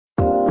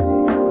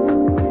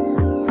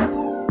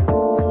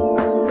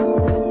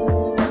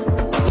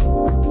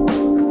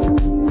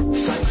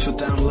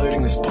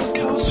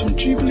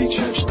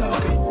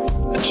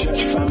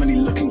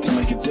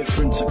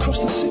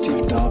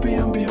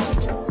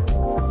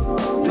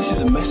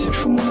is a message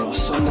from one of our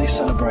Sunday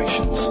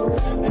celebrations,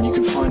 and you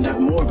can find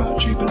out more about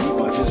Jubilee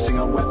by visiting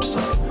our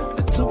website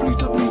at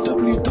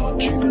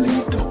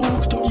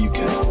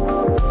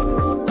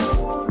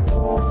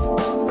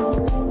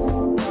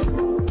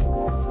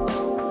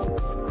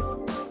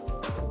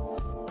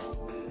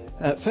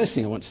First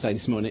thing I want to say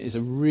this morning is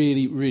a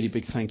really, really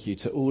big thank you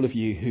to all of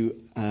you who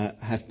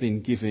have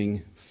been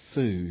giving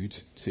food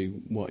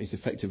to what is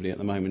effectively at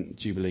the moment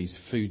Jubilee's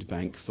food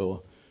bank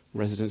for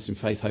residents in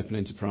Faith, Hope and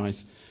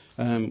Enterprise.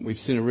 We've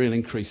seen a real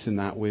increase in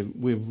that. We're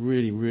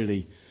really,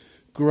 really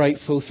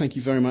grateful. Thank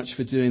you very much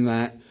for doing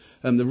that.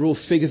 The raw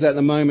figures at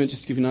the moment,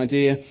 just to give you an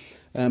idea,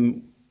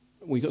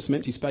 we've got some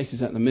empty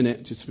spaces at the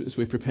minute just as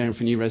we're preparing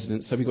for new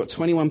residents. So we've got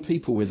 21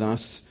 people with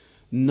us.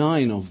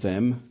 9 of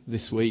them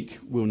this week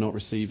will not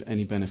receive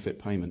any benefit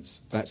payments.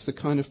 That's the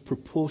kind of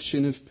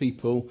proportion of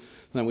people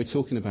that we're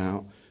talking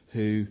about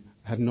who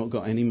have not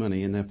got any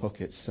money in their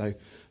pockets. So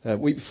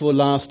week before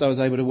last, I was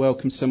able to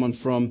welcome someone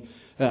from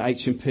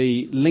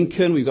H&P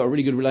Lincoln. We've got a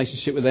really good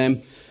relationship with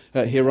them.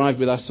 He arrived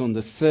with us on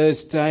the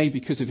Thursday.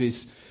 Because of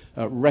his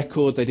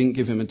record, they didn't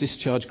give him a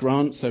discharge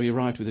grant, so he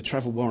arrived with a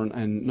travel warrant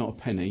and not a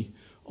penny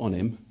on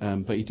him.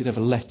 But he did have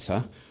a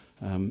letter,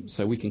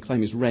 so we can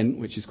claim his rent,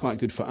 which is quite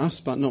good for us,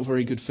 but not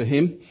very good for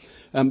him.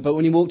 But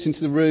when he walked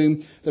into the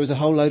room, there was a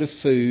whole load of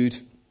food,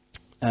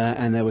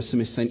 and there were some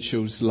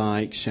essentials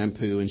like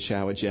shampoo and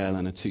shower gel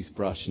and a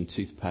toothbrush and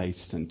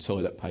toothpaste and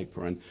toilet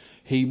paper. And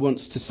he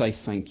wants to say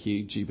thank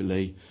you,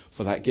 Jubilee,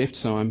 for that gift.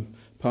 So I'm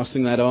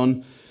passing that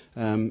on.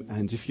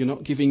 And if you're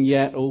not giving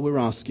yet, all we're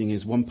asking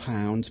is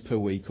 £1 per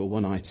week or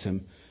one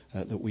item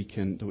that we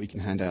can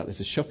hand out. There's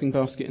a shopping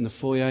basket in the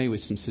foyer with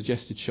some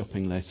suggested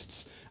shopping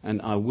lists,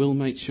 and I will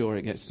make sure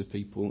it gets to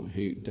people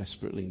who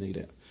desperately need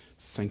it.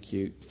 Thank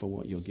you for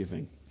what you're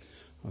giving.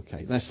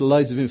 Okay, that's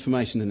loads of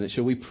information in it.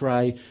 Shall we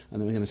pray? And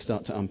then we're going to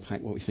start to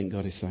unpack what we think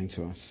God is saying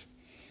to us.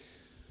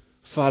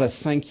 Father,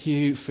 thank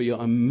you for your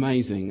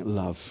amazing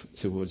love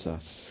towards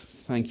us.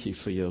 Thank you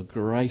for your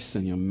grace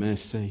and your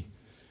mercy.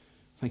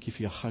 Thank you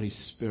for your Holy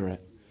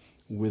Spirit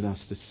with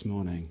us this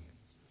morning.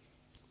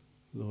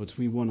 Lord,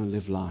 we want to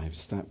live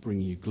lives that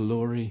bring you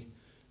glory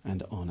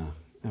and honour.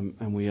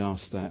 And we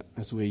ask that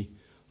as we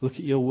look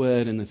at your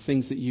word and the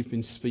things that you've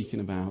been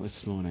speaking about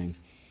this morning,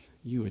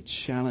 you would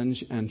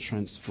challenge and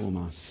transform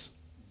us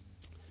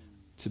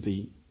to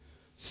be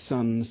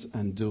sons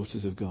and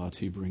daughters of God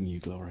who bring you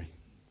glory.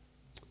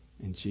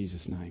 In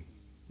Jesus' name,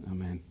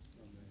 amen.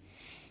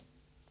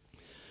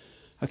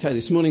 Okay,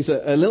 this morning's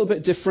a little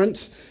bit different,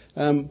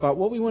 but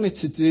what we wanted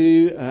to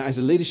do as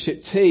a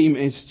leadership team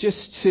is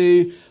just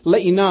to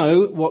let you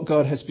know what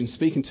God has been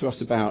speaking to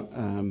us about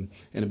in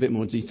a bit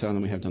more detail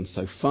than we have done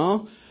so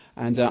far.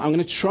 And I'm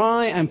going to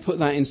try and put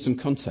that in some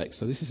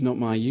context. So this is not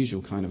my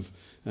usual kind of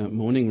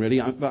morning,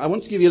 really. But I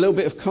want to give you a little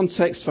bit of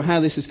context for how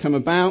this has come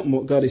about and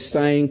what God is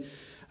saying.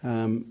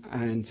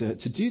 And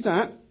to do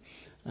that,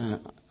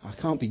 I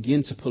can't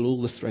begin to pull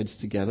all the threads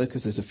together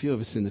because there's a few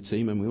of us in the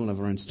team and we all have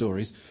our own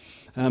stories.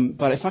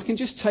 But if I can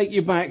just take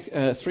you back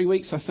 3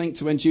 weeks, I think,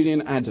 to when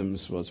Julian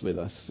Adams was with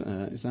us.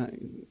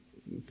 Can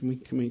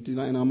we do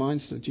that in our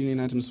minds? So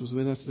Julian Adams was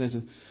with us. There's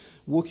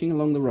walking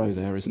along the row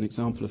there is an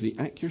example of the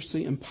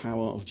accuracy and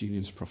power of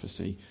Julian's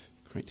prophecy.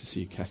 Great to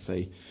see you,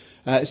 Kathy.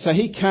 So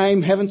he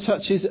came, heaven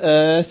touches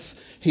earth.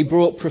 He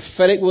brought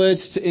prophetic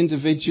words to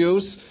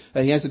individuals.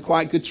 He has a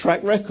quite good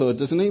track record,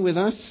 doesn't he, with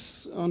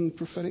us on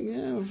prophetic?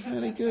 Yeah,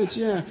 fairly good,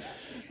 yeah.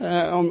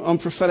 On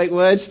prophetic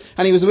words.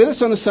 And he was with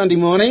us on a Sunday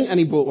morning, and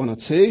he brought one or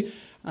two.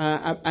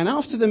 And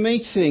after the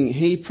meeting,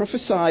 he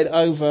prophesied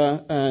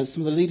over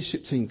some of the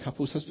leadership team,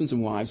 couples, husbands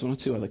and wives, one or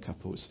two other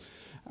couples.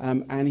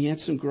 And he had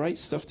some great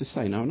stuff to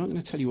say. Now, I'm not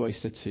going to tell you what he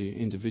said to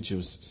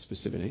individuals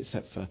specifically,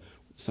 except for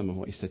some of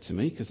what he said to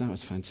me, because that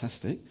was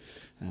fantastic.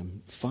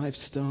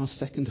 5-star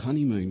second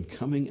honeymoon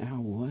coming our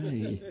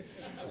way.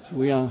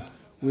 We are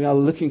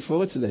looking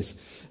forward to this.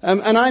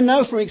 And I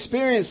know from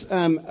experience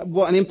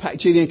what an impact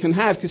Julian can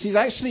have, because he's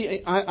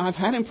actually, I've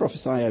had him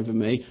prophesy over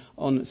me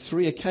on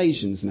 3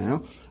 occasions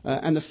now.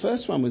 And the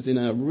first one was in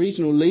a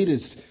regional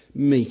leaders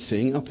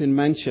meeting up in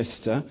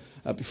Manchester,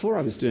 before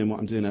I was doing what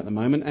I'm doing at the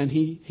moment. And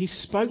he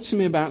spoke to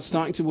me about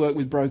starting to work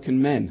with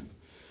broken men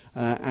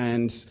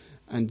and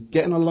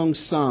getting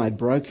alongside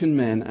broken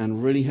men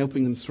and really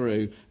helping them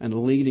through and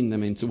leading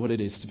them into what it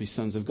is to be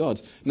sons of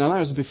God. Now, that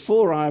was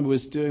before I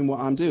was doing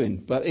what I'm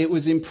doing, but it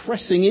was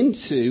impressing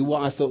into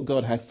what I thought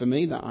God had for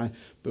me, that I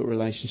built a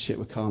relationship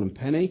with Carl and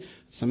Penny,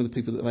 some of the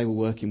people that they were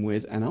working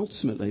with, and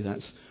ultimately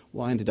that's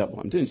why I ended up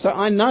what I'm doing. So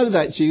I know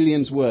that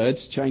Julian's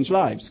words change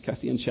lives.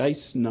 Kathy and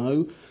Chase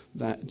know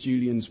that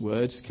Julian's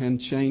words can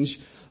change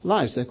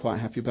lives. They're quite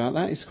happy about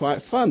that. It's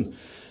quite fun.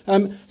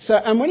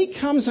 And when he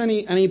comes and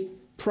he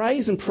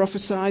prays and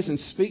prophesies and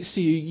speaks to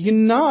you, you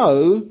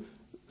know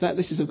that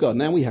this is of God.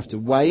 Now we have to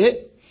weigh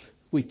it,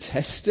 we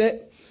test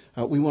it,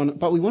 but we want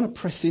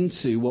to press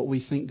into what we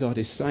think God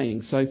is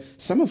saying. So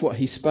some of what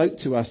he spoke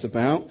to us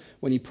about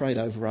when he prayed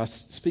over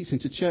us speaks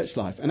into church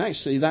life, and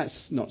actually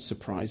that's not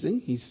surprising.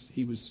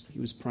 He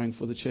was praying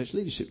for the church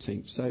leadership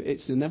team, so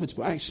it's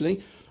inevitable.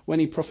 Actually, when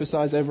he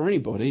prophesies over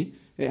anybody,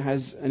 it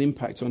has an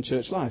impact on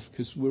church life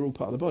because we're all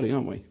part of the body,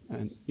 aren't we?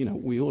 And,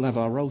 we all have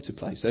our role to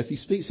play. So if he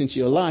speaks into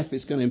your life,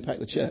 it's going to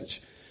impact the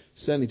church.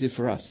 Certainly did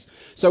for us.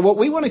 So what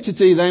we wanted to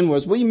do then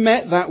was we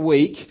met that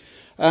week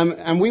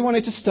and we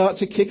wanted to start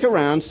to kick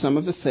around some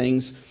of the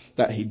things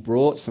that he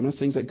brought, some of the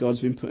things that God's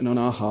been putting on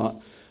our heart.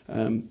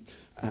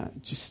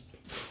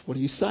 What are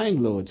you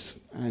saying, Lord?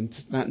 And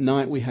that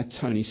night we had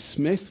Tony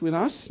Smith with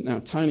us. Now,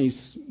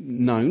 Tony's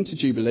known to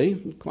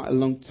Jubilee,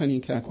 Tony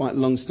and Claire are quite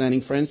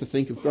long-standing friends, I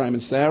think, of Graham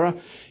and Sarah.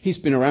 He's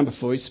been around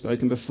before, he's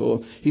spoken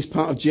before. He's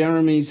part of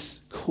Jeremy's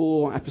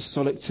core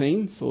apostolic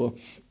team for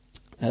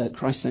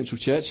Christ Central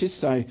Churches,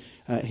 so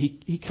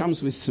he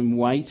comes with some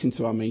weight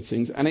into our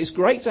meetings. And it's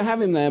great to have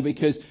him there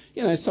because,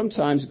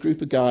 sometimes a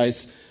group of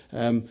guys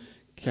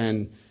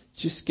can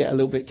just get a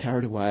little bit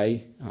carried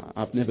away.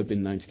 I've never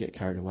been known to get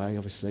carried away,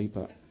 obviously,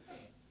 but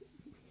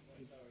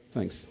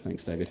thanks,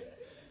 David.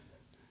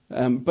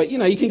 But you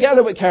can get a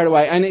little bit carried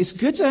away, and it's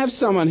good to have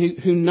someone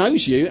who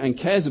knows you and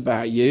cares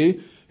about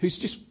you, who's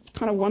just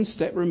kind of one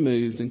step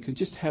removed and can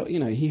just help.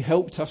 He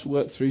helped us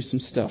work through some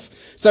stuff.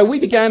 So we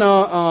began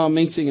our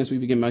meeting, as we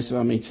begin most of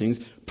our meetings,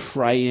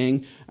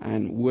 praying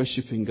and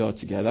worshipping God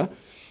together.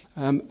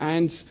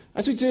 And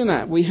as we're doing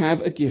that, we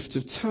have a gift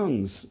of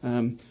tongues,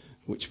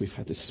 which we've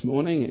had this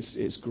morning.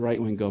 It's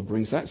great when God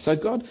brings that. So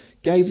God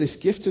gave this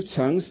gift of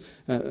tongues.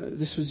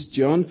 This was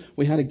John.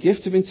 We had a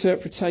gift of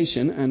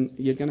interpretation, and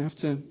you're going to have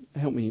to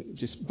help me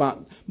but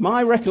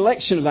my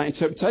recollection of that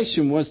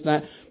interpretation was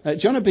that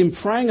John had been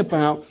praying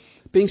about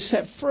being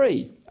set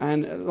free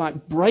and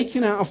like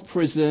breaking out of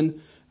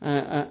prison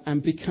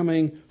and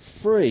becoming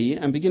free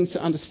and beginning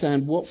to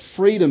understand what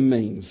freedom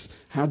means,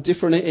 how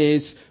different it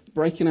is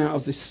breaking out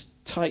of this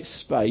tight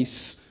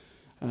space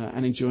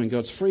and enjoying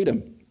God's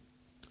freedom.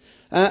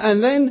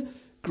 And then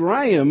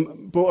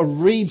Graham brought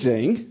a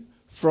reading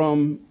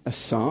from a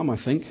psalm,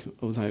 I think,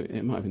 although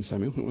it might have been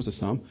Samuel, it was a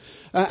psalm.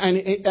 And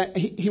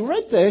he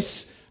read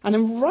this, and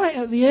then right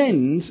at the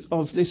end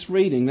of this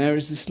reading, there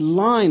is this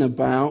line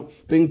about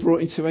being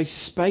brought into a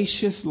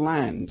spacious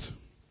land.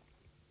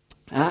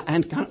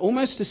 And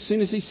almost as soon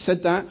as he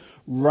said that,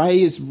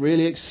 Ray is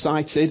really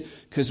excited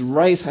because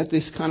Ray's had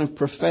this kind of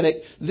prophetic,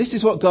 this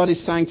is what God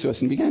is saying to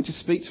us, and began to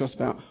speak to us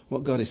about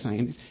what God is saying.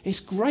 And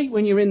it's great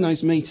when you're in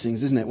those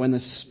meetings, isn't it? When the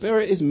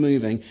Spirit is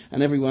moving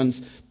and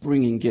everyone's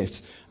bringing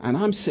gifts. And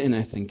I'm sitting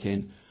there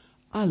thinking,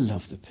 I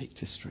love the Peak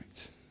District.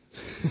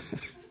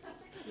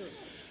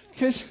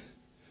 Because,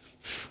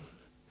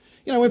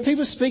 when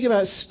people speak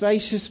about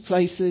spacious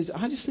places,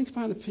 I just think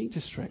about the Peak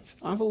District.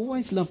 I've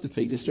always loved the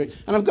Peak District.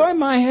 And I've got in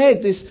my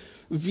head this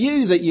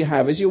view that you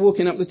have as you're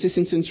walking up the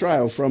Tissington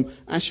Trail from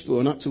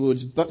Ashbourne up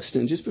towards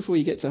Buxton, just before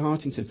you get to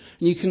Hartington.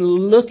 And you can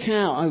look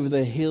out over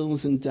the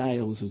hills and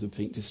dales of the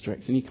Peak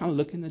District. And you kind of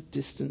look in the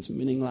distance,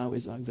 Minninglow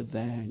is over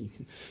there. And you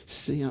can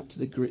see up to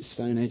the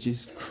Gritstone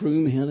edges.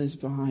 Croom Hill is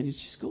behind.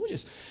 It's just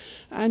gorgeous.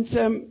 And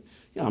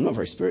I'm not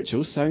very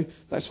spiritual, so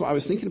that's what I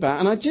was thinking about.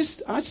 And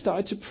I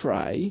started to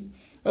pray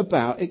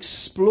about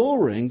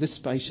exploring the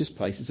spacious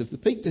places of the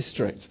Peak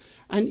District.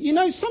 And,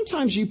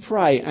 sometimes you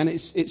pray, and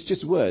it's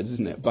just words,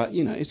 isn't it? But,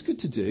 it's good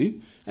to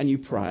do, and you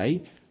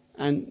pray,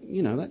 and,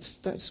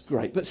 that's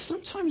great. But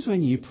sometimes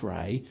when you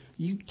pray,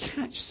 you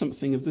catch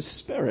something of the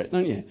Spirit,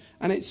 don't you?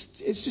 And it's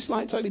just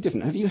like totally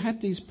different. Have you had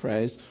these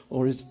prayers,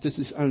 or does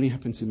this only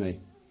happen to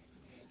me?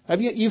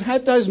 You've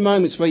had those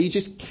moments where you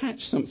just catch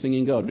something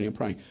in God when you're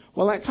praying.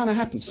 Well, that kind of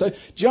happens. So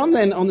John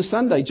then, on the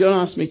Sunday, John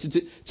asked me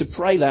to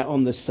pray that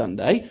on the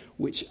Sunday,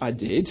 which I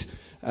did.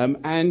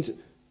 And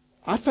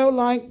I felt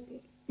like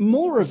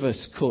more of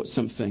us caught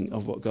something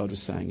of what God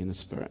was saying in the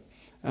Spirit.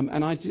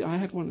 And I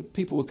had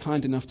people were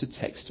kind enough to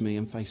text me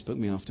and Facebook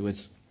me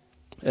afterwards.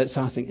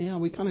 So I think,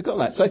 we kind of got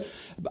that. So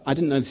I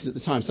didn't know this at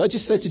the time. So I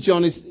just said to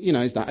John, is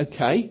that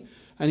okay?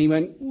 And he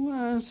went,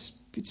 well, it's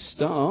a good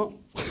start.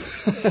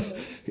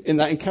 In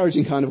that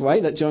encouraging kind of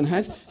way that John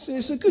had. So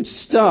it's a good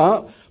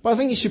start, but I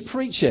think you should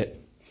preach it.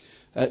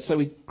 So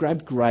we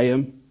grabbed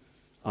Graham,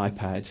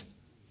 iPad,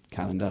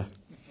 calendar.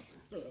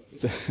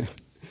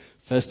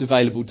 First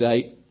available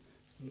date.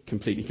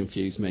 Completely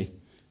confused me.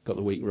 Got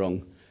the week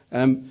wrong.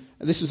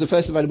 This was the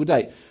first available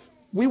date.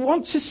 We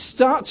want to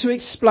start to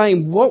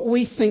explain what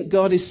we think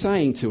God is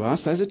saying to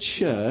us as a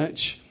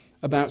church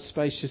about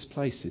spacious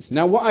places.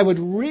 Now, what I would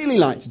really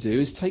like to do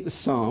is take the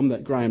psalm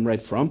that Graham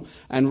read from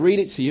and read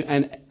it to you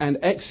and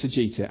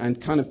exegete it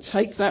and kind of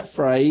take that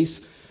phrase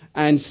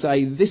and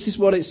say, this is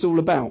what it's all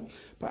about.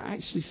 But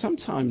actually,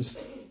 sometimes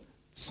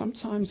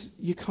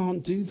you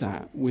can't do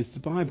that with the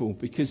Bible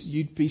because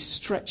you'd be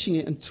stretching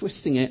it and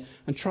twisting it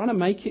and trying to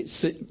make it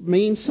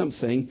mean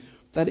something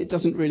that it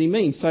doesn't really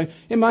mean. So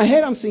in my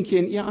head, I'm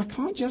thinking, I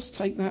can't just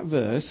take that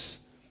verse.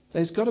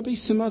 There's got to be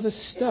some other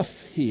stuff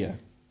here.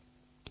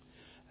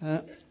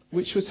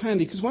 Which was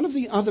handy, because one of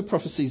the other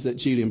prophecies that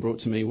Julian brought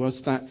to me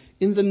was that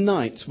in the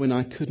night when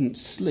I couldn't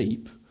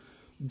sleep,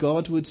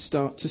 God would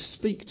start to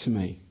speak to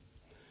me.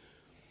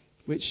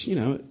 Which,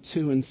 at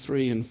 2 and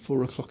 3 and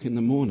 4 o'clock in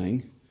the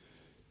morning,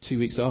 2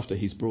 weeks after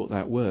he's brought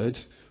that word,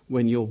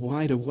 when you're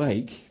wide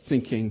awake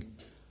thinking,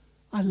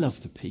 I love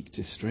the Peak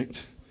District.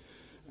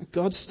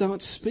 God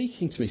starts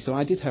speaking to me. So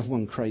I did have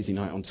one crazy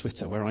night on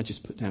Twitter where I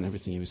just put down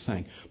everything he was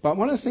saying. But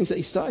one of the things that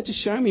he started to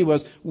show me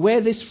was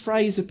where this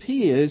phrase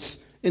appears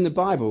in the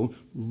Bible,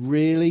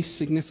 really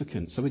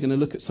significant. So we're going to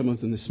look at some of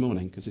them this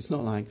morning, because it's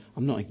not like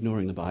I'm not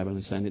ignoring the Bible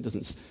and saying it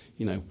doesn't,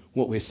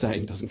 what we're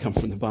saying doesn't come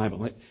from the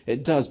Bible.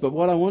 It does. But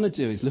what I want to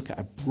do is look at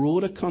a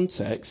broader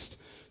context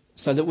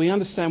so that we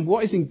understand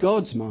what is in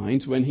God's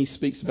mind when he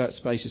speaks about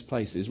spacious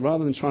places,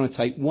 rather than trying to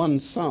take one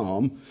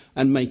psalm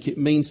and make it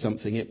mean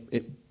something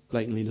it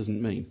blatantly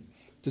doesn't mean.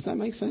 Does that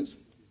make sense?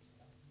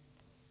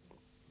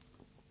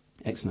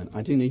 Excellent.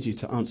 I do need you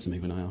to answer me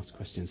when I ask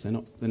questions. They're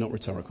not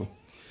rhetorical.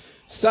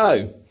 So,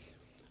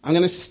 I'm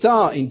going to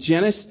start in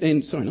Genesis.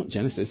 Not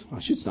Genesis.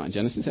 I should start in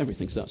Genesis.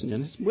 Everything starts in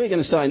Genesis. We're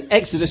going to start in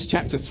Exodus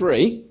chapter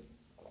 3.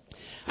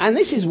 And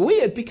this is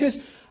weird because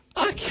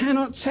I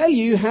cannot tell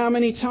you how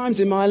many times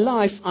in my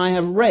life I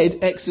have read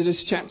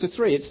Exodus chapter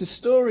 3. It's the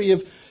story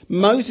of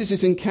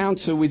Moses'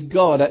 encounter with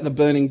God at the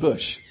burning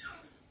bush.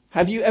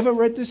 Have you ever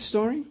read this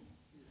story?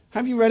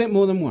 Have you read it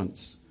more than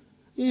once?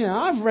 Yeah,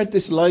 I've read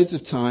this loads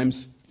of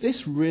times.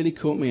 This really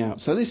caught me out.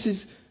 So this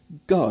is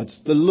God.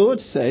 The Lord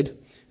said,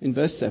 in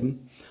verse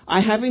 7,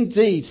 I have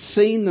indeed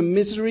seen the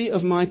misery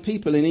of my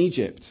people in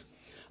Egypt.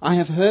 I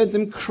have heard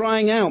them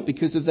crying out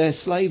because of their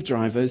slave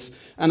drivers,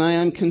 and I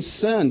am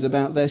concerned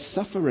about their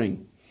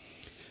suffering.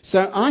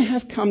 So I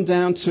have come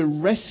down to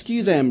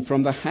rescue them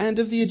from the hand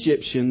of the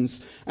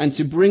Egyptians and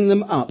to bring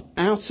them up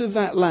out of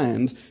that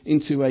land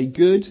into a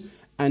good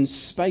and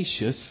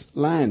spacious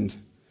land,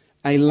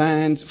 a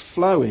land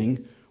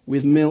flowing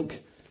with milk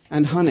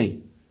and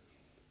honey.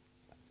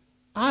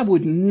 I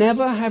would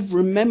never have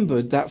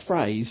remembered that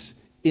phrase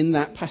in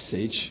that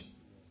passage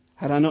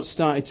had I not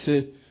started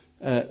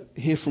to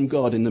hear from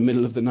God in the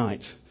middle of the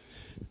night.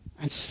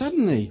 And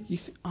suddenly you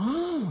think,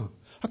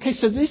 okay,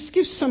 so this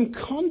gives some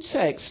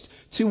context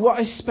to what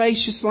a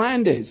spacious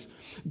land is.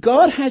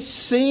 God has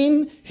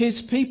seen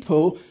his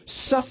people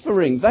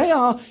suffering. They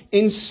are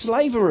in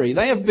slavery.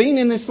 They have been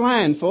in this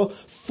land for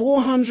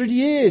 400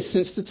 years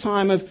since the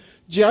time of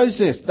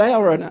Joseph. They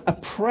are an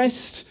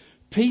oppressed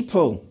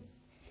people.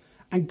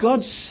 And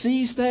God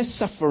sees their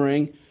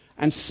suffering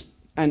and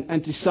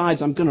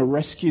decides, I'm going to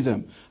rescue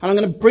them. And I'm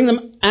going to bring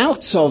them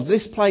out of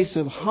this place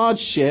of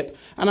hardship,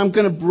 and I'm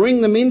going to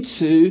bring them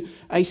into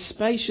a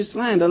spacious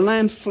land, a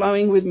land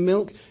flowing with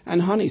milk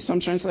and honey. Some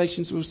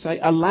translations will say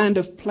a land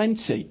of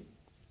plenty.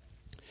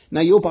 Now,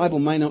 your Bible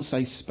may not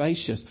say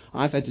spacious.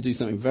 I've had to do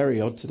something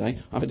very odd today.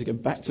 I've had to go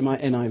back to my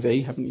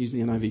NIV. Haven't used the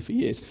NIV for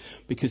years,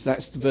 because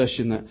that's the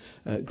version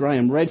that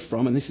Graham read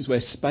from, and this is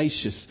where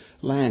spacious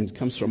land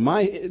comes from.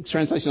 My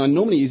translation I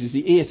normally use is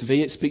the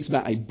ESV. It speaks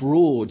about a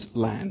broad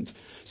land.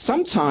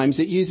 Sometimes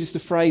it uses the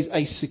phrase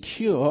a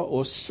secure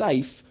or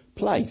safe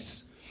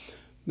place.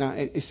 Now,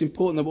 it's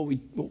important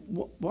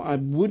that what I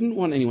wouldn't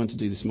want anyone to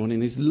do this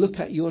morning is look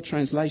at your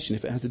translation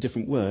if it has a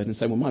different word and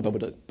say, well, my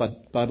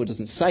Bible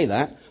doesn't say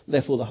that,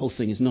 therefore the whole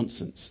thing is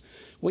nonsense.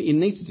 What you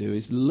need to do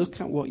is look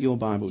at what your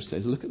Bible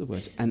says, look at the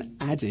words, and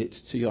add it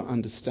to your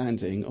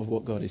understanding of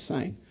what God is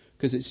saying,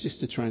 because it's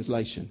just a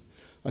translation.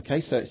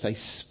 Okay, so it's a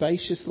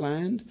spacious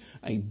land,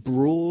 a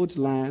broad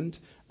land,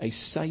 a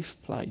safe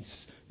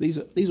place.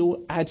 These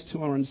all add to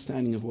our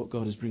understanding of what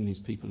God is bringing his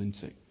people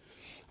into.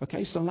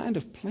 Okay, it's a land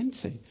of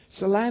plenty.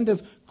 It's a land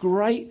of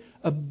great,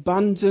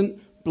 abundant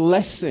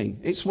blessing.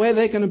 It's where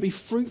they're going to be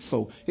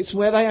fruitful. It's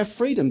where they have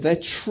freedom. They're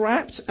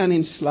trapped and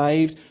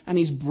enslaved, and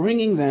he's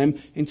bringing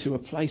them into a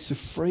place of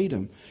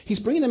freedom. He's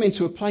bringing them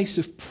into a place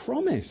of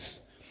promise.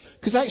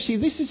 Because actually,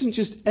 this isn't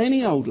just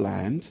any old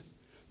land.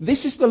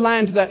 This is the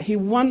land that he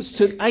once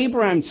took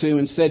Abraham to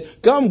and said,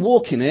 go and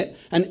walk in it,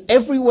 and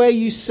everywhere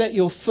you set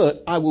your foot,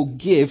 I will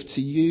give to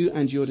you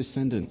and your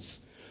descendants.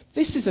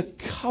 This is a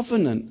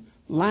covenant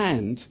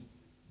land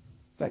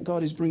that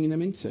God is bringing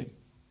them into.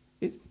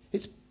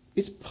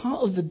 It's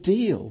part of the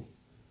deal.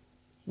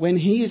 When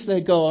he is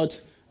their God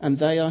and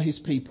they are his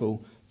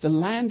people, the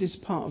land is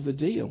part of the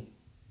deal.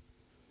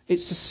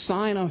 It's a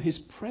sign of his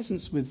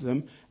presence with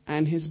them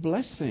and his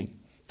blessing.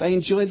 They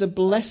enjoy the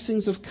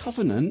blessings of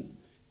covenant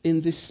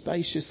in this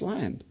spacious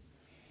land.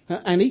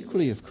 And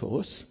equally, of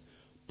course,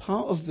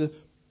 part of the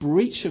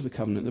breach of the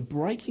covenant, the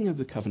breaking of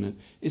the covenant,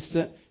 is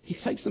that he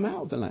takes them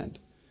out of the land.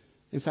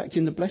 In fact,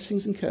 in the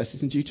blessings and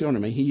curses in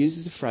Deuteronomy, he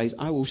uses the phrase,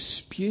 I will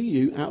spew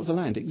you out of the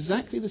land.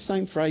 Exactly the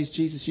same phrase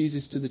Jesus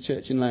uses to the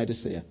church in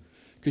Laodicea.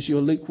 Because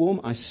you're lukewarm,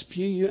 I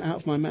spew you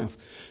out of my mouth.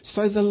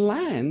 So the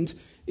land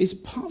is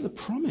part of the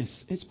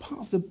promise. It's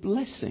part of the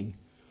blessing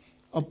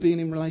of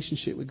being in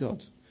relationship with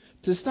God.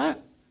 Does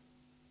that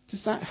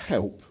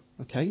help?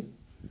 Okay?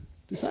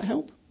 Does that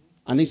help?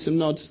 I need some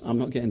nods. I'm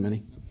not getting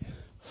many.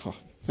 Oh,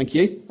 thank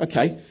you.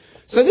 Okay.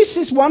 So this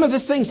is one of the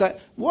things that,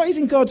 what is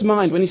in God's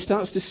mind when he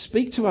starts to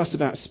speak to us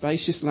about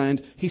spacious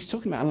land? He's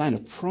talking about a land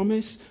of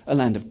promise, a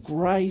land of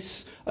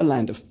grace, a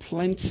land of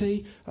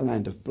plenty, a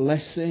land of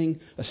blessing,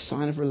 a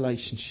sign of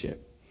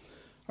relationship.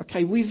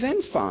 Okay, we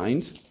then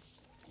find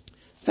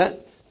that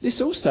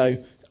this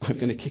also, I'm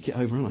going to kick it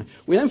over, aren't I?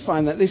 We then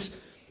find that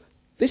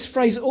this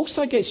phrase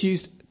also gets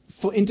used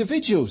for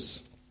individuals.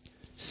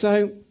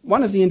 So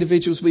one of the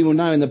individuals we will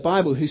know in the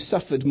Bible who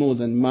suffered more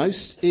than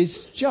most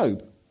is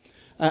Job.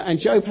 And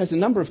Job has a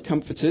number of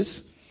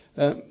comforters,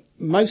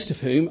 most of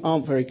whom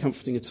aren't very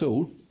comforting at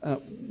all.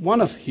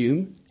 One of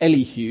whom,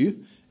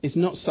 Elihu, is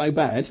not so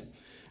bad.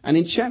 And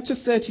in chapter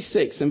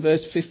 36 and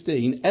verse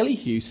 15,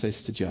 Elihu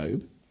says to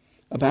Job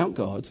about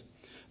God,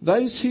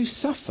 those who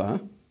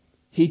suffer,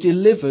 he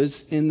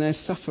delivers in their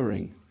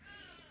suffering.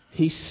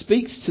 He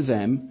speaks to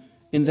them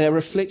in their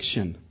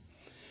affliction.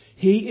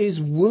 He is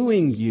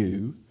wooing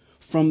you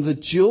from the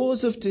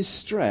jaws of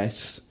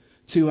distress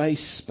to a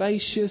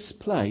spacious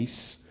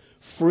place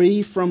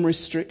free from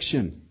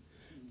restriction,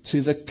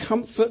 to the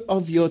comfort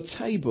of your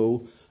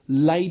table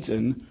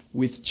laden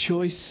with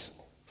choice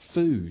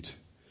food.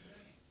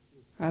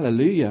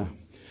 Hallelujah.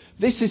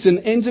 This is an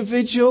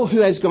individual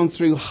who has gone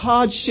through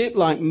hardship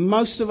like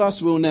most of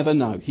us will never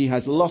know. He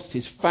has lost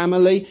his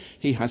family.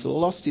 He has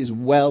lost his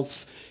wealth.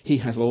 He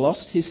has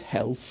lost his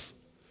health.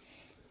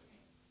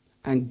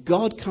 And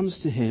God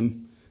comes to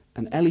him,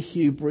 and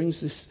Elihu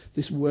brings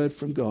this word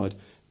from God.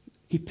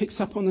 He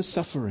picks up on the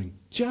suffering.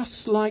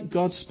 Just like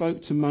God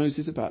spoke to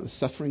Moses about the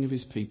suffering of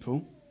his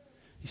people,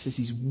 he says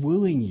he's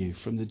wooing you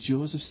from the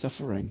jaws of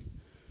suffering.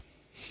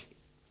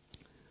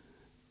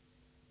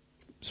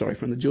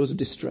 From the jaws of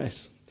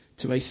distress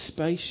to a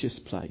spacious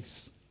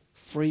place,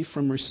 free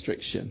from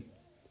restriction,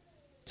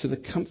 to the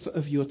comfort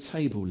of your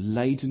table,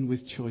 laden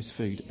with choice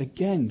food.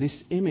 Again,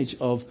 this image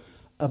of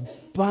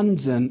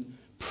abundant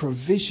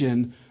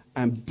provision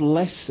and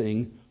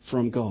blessing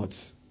from God.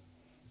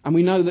 And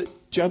we know that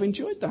Job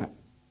enjoyed that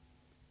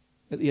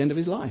at the end of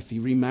his life. He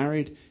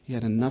remarried, he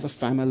had another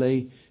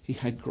family, he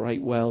had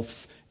great wealth,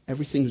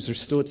 everything was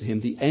restored to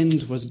him. The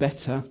end was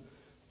better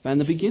than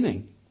the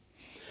beginning.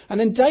 And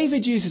then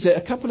David uses it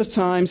a couple of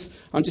times.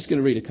 I'm just going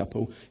to read a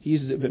couple. He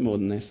uses it a bit more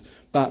than this.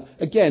 But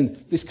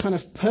again, this kind of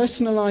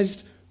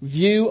personalised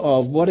view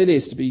of what it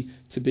is to be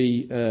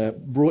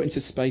brought into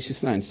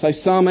spacious land. So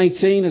Psalm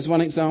 18 as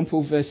one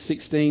example, verse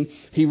 16.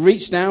 He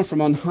reached down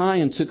from on high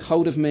and took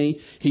hold of me.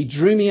 He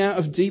drew me out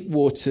of deep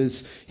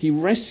waters. He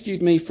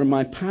rescued me from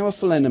my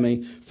powerful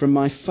enemy, from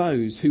my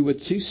foes who were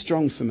too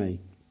strong for me.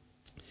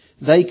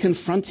 They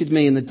confronted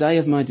me in the day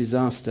of my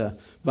disaster,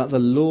 but the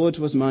Lord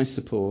was my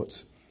support.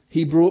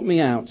 He brought me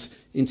out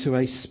into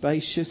a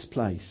spacious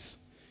place.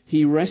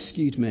 He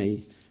rescued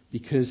me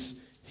because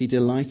he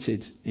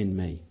delighted in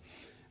me.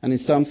 And in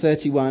Psalm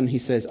 31, he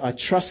says, I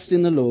trust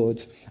in the Lord.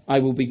 I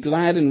will be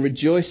glad and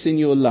rejoice in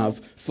your love,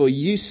 for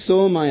you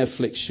saw my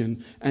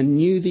affliction and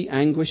knew the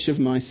anguish of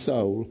my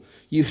soul.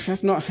 You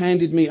have not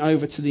handed me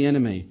over to the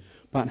enemy,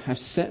 but have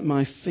set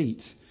my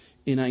feet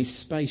in a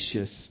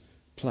spacious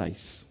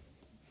place.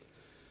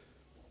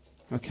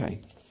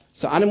 Okay.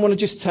 So I don't want to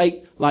just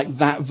take like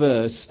that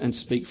verse and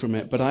speak from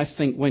it, but I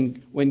think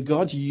when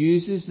God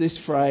uses this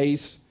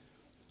phrase,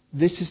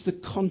 this is the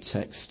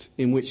context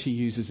in which he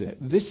uses it.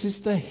 This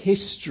is the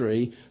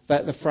history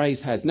that the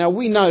phrase has. Now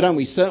we know, don't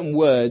we, certain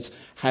words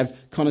have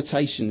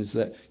connotations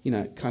that,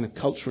 kind of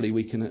culturally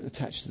we can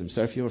attach to them.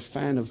 So if you're a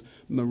fan of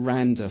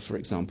Miranda, for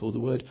example, the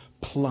word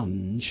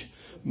plunge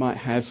might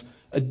have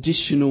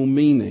additional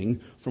meaning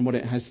from what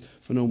it has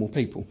for normal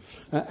people.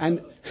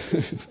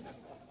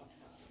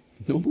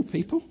 Normal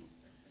people?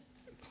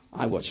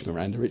 I watch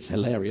Miranda, it's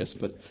hilarious,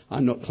 but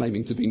I'm not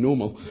claiming to be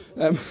normal.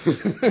 And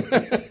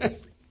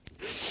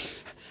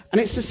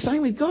it's the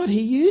same with God.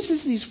 He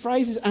uses these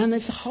phrases and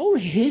this whole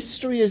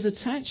history is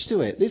attached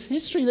to it. This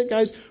history that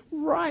goes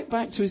right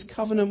back to his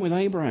covenant with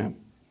Abraham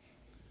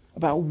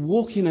about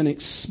walking and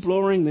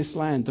exploring this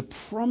land. The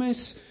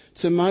promise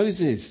to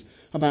Moses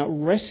about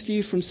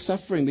rescue from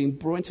suffering, being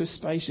brought into a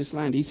spacious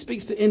land. He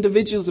speaks to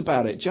individuals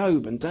about it,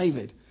 Job and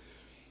David.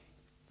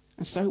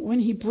 And so when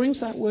he brings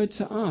that word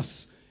to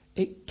us,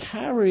 it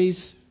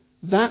carries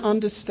that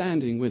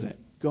understanding with it.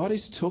 God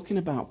is talking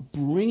about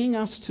bringing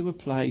us to a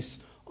place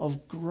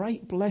of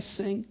great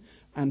blessing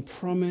and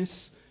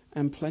promise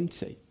and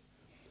plenty.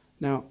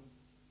 Now,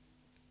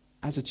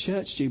 as a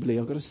church Jubilee,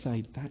 I've got to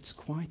say, that's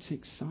quite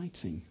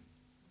exciting.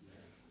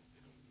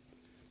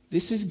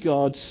 This is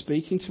God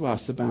speaking to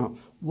us about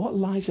what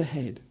lies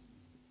ahead.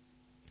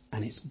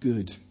 And it's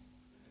good.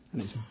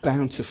 And it's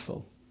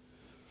bountiful.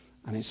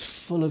 And it's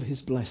full of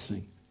his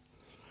blessing.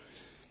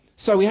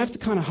 So we have to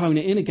kind of hone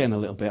it in again a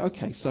little bit.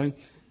 Okay, so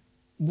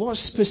what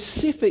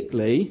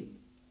specifically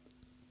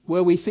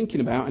were we thinking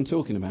about and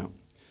talking about?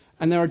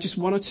 And there are just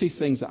one or two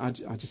things that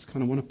I just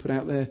kind of want to put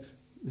out there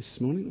this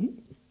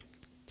morning.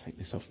 Take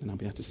this off, then I'll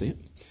be able to see it.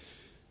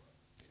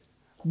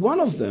 One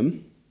of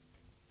them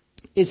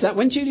is that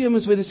when Julian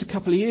was with us a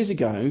couple of years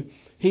ago,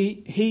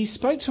 he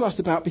spoke to us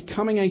about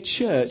becoming a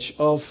church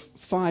of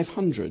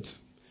 500.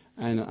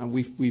 And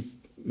we've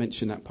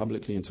mentioned that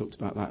publicly and talked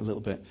about that a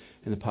little bit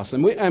in the past.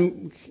 And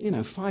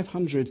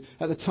 500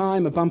 at the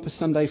time, a bumper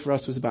Sunday for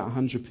us was about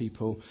 100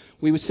 people.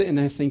 We were sitting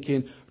there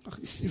thinking,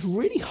 it's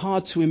really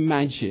hard to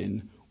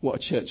imagine what a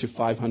church of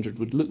 500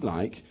 would look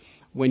like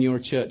when you're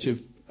a church of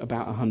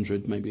about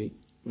 100, maybe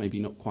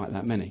not quite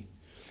that many.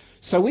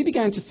 So we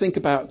began to think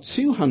about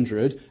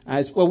 200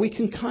 as, well, we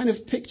can kind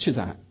of picture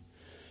that.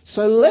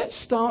 So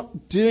let's start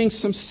doing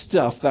some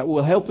stuff that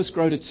will help us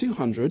grow to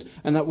 200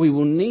 and that we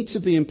will need to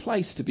be in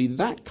place to be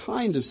that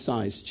kind of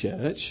size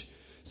church.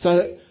 So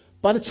that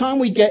by the time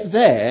we get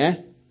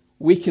there,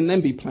 we can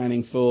then be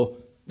planning for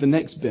the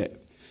next bit.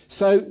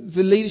 So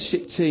the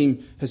leadership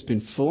team has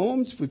been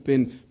formed. We've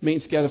been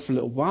meeting together for a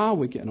little while.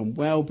 We're getting on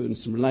well, building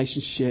some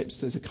relationships.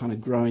 There's a kind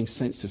of growing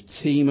sense of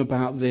team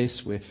about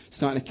this. We're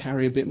starting to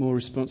carry a bit more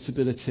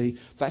responsibility.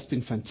 That's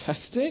been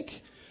fantastic.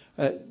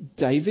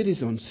 David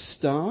is on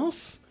staff,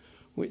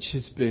 which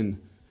has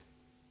been...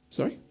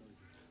 Sorry?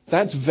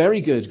 That's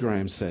very good,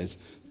 Graham says.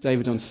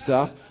 David on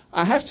staff.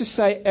 I have to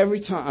say,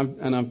 every time,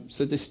 and I've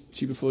said this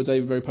to you before,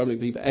 David, very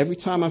publicly, but every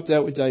time I've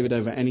dealt with David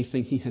over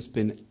anything, he has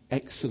been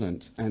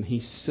excellent, and he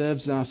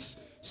serves us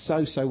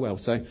so well.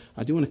 So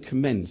I do want to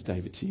commend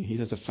David to you. He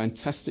does a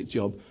fantastic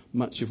job,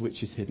 much of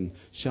which is hidden.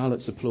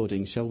 Charlotte's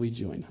applauding. Shall we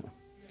join her?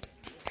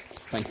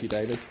 Thank you,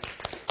 David.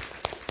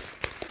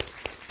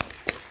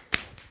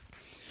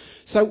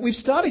 So we've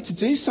started to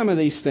do some of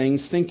these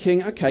things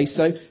thinking, okay,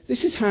 so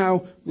this is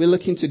how we're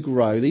looking to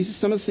grow. These are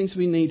some of the things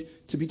we need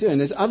to be doing.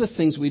 There's other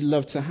things we'd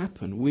love to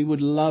happen. We would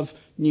love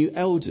new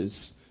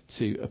elders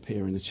to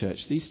appear in the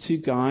church. These two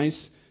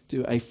guys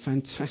do a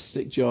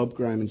fantastic job,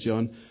 Graham and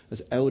John,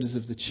 as elders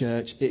of the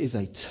church. It is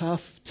a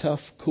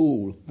tough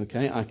call,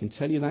 okay? I can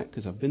tell you that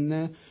because I've been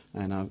there,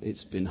 and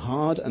it's been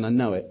hard, and I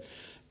know it.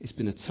 It's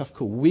been a tough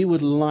call. We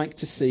would like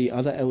to see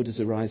other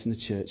elders arise in the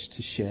church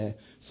to share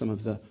some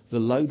of the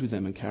load with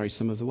them and carry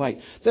some of the weight.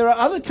 There are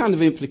other kind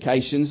of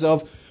implications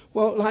of,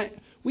 well, like,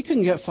 we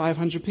couldn't get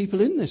 500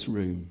 people in this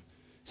room.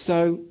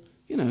 So,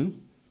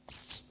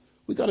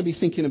 we've got to be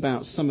thinking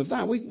about some of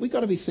that. We've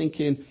got to be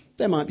thinking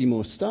there might be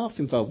more staff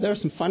involved. There are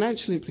some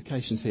financial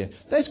implications here.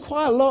 There's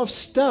quite a lot of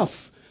stuff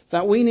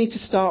that we need to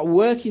start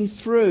working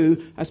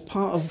through as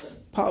part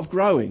of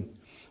growing.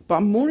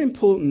 But more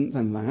important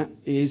than that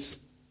is,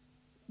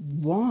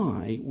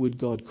 why would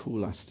God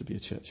call us to be a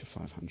church of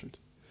 500?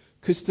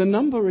 Because the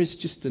number is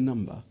just a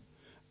number.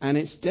 And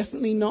it's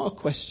definitely not a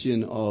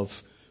question of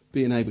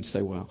being able to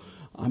say, well,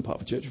 I'm part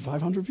of a church of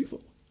 500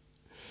 people.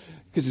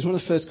 Because it's one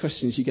of the first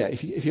questions you get.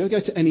 If you go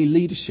to any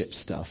leadership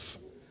stuff,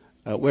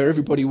 where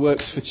everybody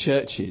works for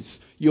churches,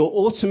 your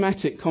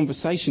automatic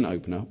conversation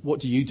opener, what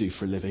do you do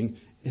for a living,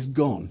 is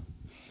gone.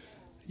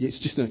 It's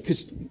just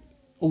because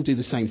all do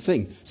the same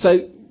thing.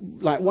 So,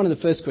 like, one of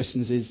the first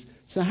questions is,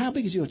 so how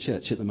big is your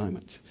church at the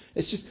moment?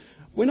 It's just,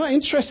 we're not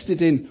interested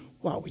in,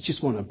 well, we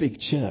just want a big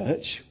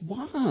church.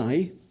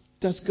 Why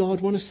does God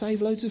want to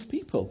save loads of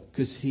people?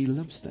 Because he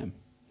loves them.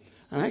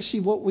 And actually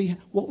what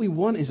we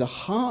want is a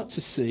heart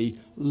to see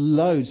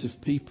loads of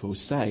people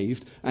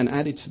saved and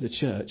added to the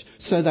church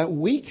so that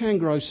we can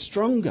grow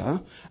stronger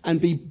and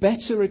be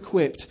better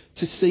equipped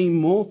to see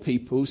more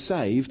people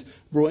saved,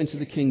 brought into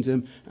the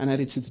kingdom and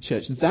added to the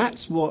church.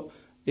 That's what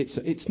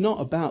it's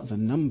not about the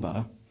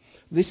number.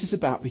 This is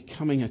about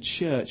becoming a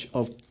church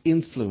of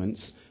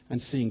influence and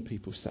seeing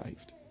people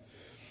saved.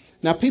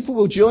 Now, people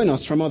will join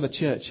us from other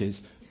churches,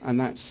 and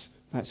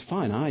that's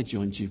fine. I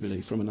joined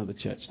Jubilee from another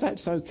church.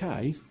 That's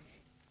okay.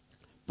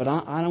 But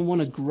I don't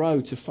want to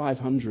grow to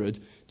 500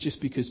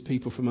 just because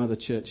people from other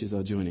churches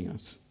are joining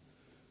us.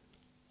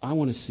 I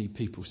want to see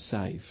people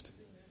saved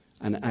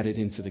and added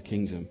into the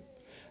kingdom.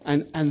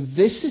 And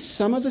this is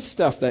some of the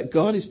stuff that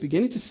God is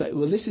beginning to say,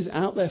 well, this is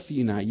out there for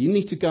you now. You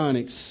need to go and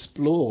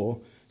explore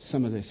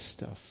some of this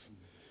stuff.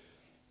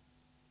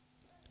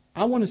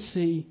 I want to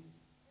see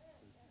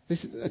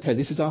this. Okay,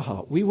 this is our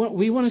heart. We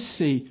want to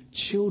see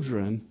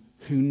children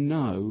who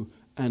know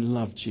and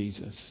love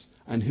Jesus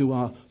and who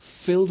are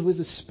filled with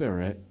the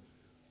Spirit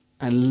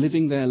and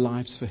living their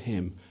lives for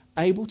Him,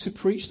 able to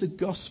preach the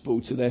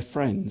gospel to their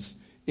friends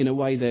in a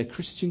way their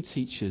Christian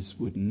teachers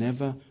would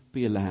never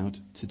be allowed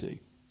to do.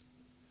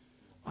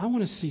 I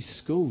want to see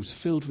schools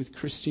filled with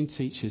Christian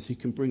teachers who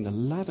can bring the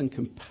love and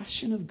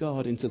compassion of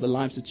God into the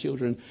lives of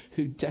children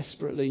who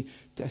desperately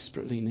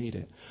need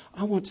it.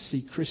 I want to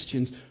see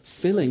Christians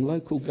filling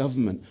local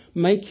government,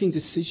 making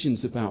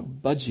decisions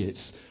about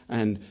budgets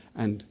and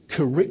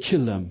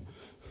curriculum.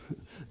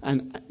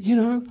 And,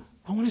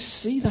 I want to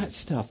see that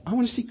stuff. I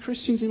want to see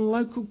Christians in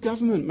local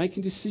government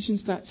making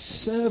decisions that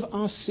serve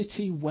our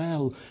city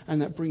well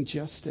and that bring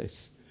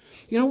justice.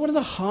 What are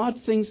the hard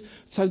things?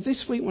 So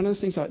this week, one of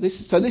the things like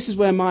this. So this is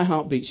where my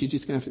heart beats. You're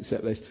just going to have to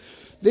accept this.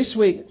 This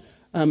week,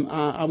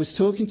 I was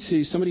talking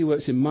to somebody who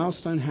works in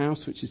Milestone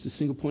House, which is the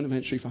single point of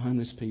entry for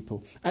homeless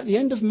people. At the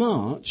end of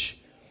March,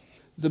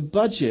 the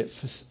budget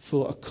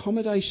for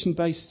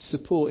accommodation-based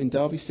support in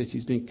Derby City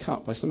is being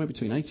cut by somewhere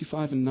between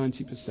 85 and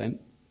 90%,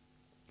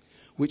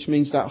 which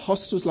means that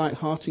hostels like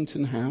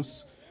Hartington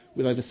House,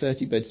 with over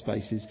 30 bed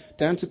spaces,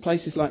 down to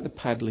places like the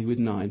Padley with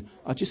 9,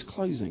 are just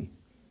closing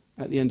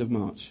at the end of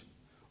March.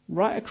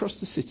 Right across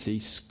the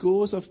city,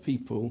 scores of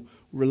people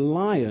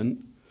reliant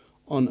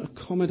on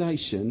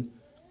accommodation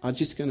are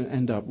just going to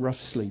end up rough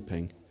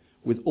sleeping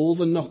with all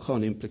the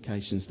knock-on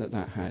implications that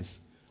has.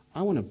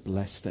 I want to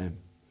bless them.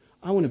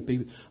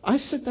 I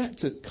said that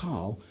to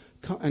Carl,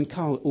 and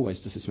Carl always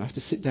does this. I have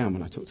to sit down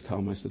when I talk to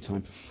Carl most of the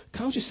time.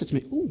 Carl just said to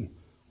me,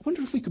 I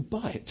wonder if we could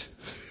buy it.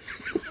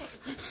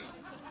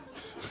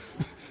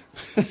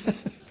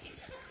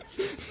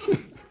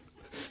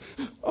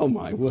 Oh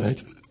my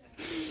word.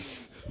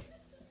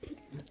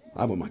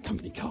 I want my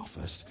company car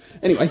first.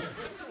 Anyway.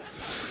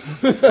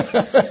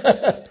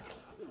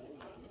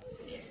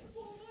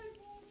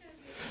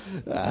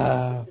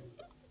 I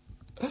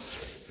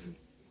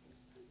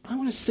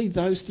want to see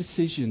those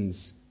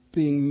decisions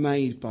being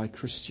made by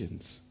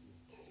Christians.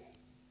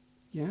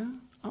 Yeah?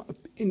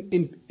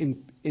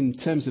 In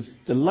terms of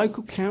the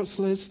local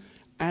councillors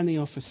and the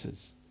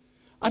officers.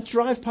 I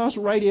drive past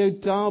Radio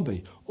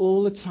Derby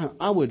all the time.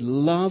 I would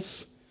love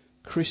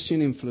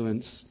Christian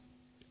influence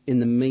in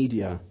the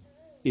media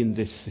in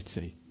this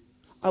city.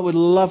 I would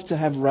love to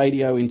have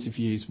radio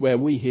interviews where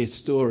we hear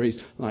stories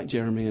like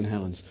Jeremy and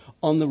Helen's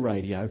on the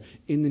radio,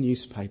 in the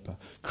newspaper.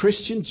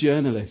 Christian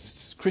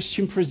journalists,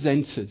 Christian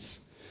presenters,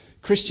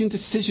 Christian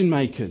decision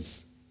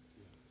makers.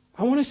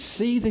 I want to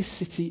see this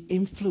city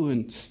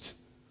influenced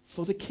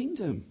for the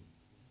kingdom.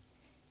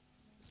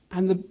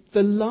 And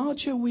the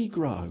larger we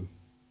grow,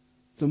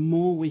 the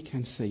more we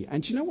can see.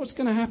 And do you know what's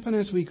going to happen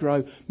as we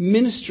grow?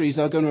 Ministries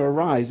are going to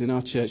arise in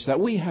our church that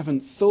we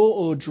haven't thought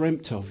or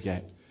dreamt of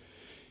yet.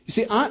 You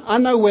see, I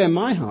know where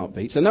my heart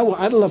beats. I know what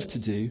I'd love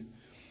to do.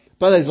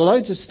 But there's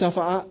loads of stuff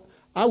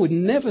I would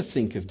never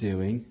think of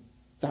doing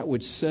that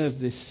would serve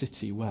this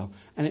city well.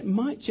 And it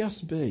might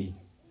just be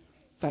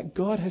that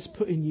God has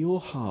put in your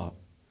heart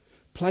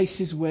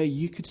places where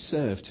you could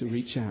serve to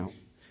reach out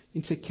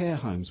into care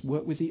homes,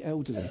 work with the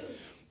elderly,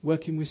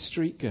 working with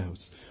street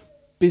girls,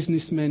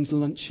 businessmen's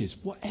lunches,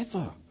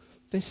 whatever.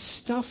 There's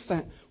stuff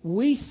that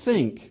we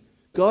think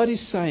God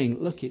is saying,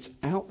 look, it's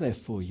out there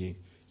for you.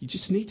 You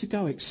just need to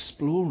go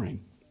exploring.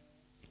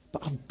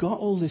 But I've got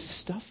all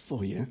this stuff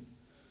for you.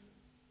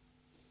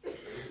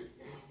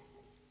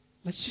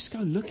 Let's just go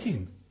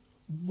looking.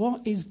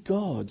 What is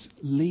God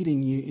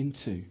leading you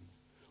into?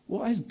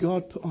 What has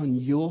God put on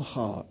your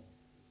heart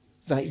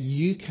that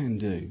you can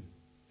do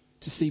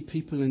to see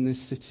people in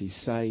this city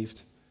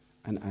saved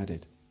and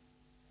added?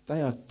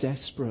 They are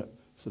desperate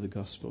for the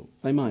gospel.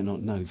 They might not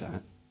know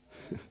that,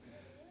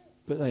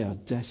 but they are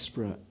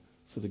desperate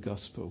for the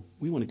gospel.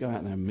 We want to go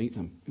out there and meet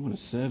them. We want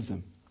to serve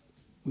them.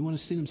 We want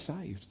to see them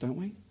saved, don't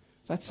we?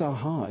 That's our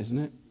heart, isn't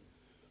it?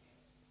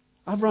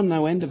 I've run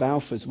no end of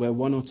alphas where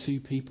 1 or 2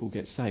 people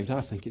get saved.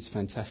 I think it's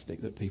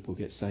fantastic that people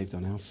get saved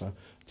on alpha.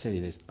 I tell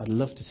you this, I'd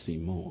love to see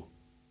more.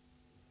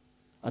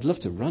 I'd love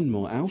to run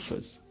more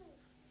alphas.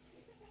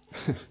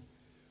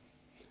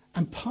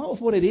 And part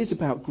of what it is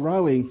about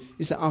growing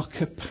is that our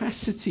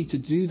capacity to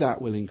do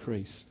that will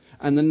increase.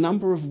 And the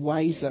number of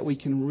ways that we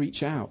can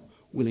reach out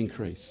will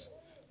increase.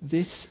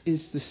 This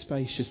is the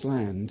spacious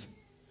land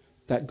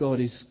that God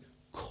is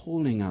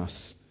calling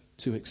us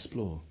to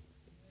explore.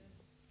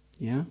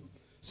 Yeah?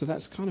 So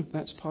that's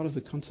part of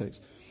the context.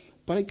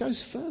 But it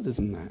goes further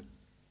than that.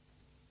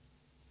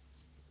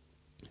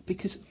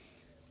 Because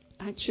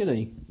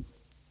actually,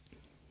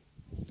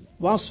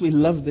 whilst we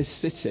love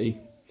this city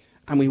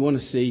and we want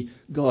to see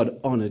God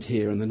honoured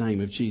here and the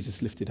name of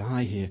Jesus lifted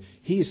high here,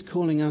 He is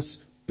calling us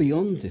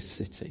beyond this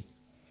city.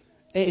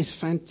 It is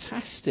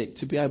fantastic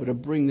to be able to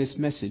bring this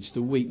message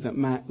the week that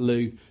Matt,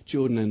 Lou,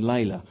 Jordan and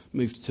Layla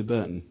moved to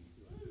Burton.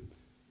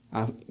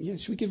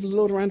 Should we give the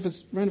Lord a round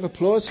of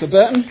applause for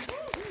Burton?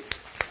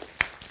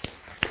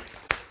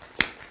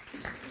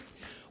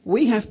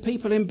 We have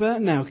people in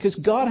Burton now because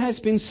God has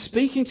been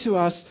speaking to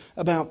us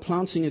about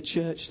planting a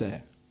church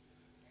there.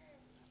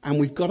 And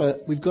we've got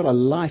a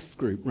life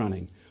group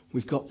running.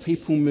 We've got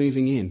people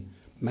moving in.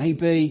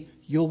 Maybe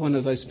you're one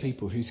of those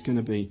people who's going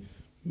to be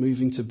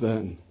moving to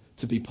Burton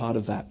to be part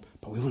of that.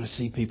 But we want to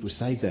see people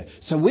saved there.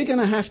 So we're going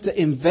to have to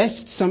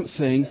invest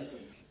something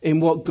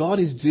in what God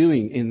is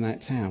doing in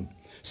that town.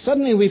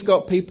 Suddenly we've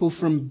got people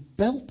from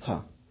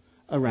Belper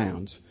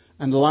around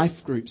and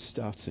life groups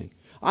starting.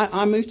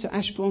 I moved to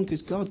Ashbourne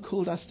because God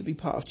called us to be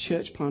part of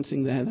church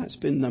planting there. That's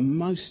been the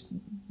most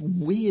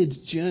weird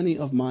journey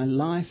of my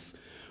life.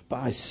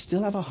 But I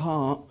still have a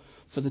heart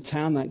for the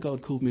town that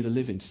God called me to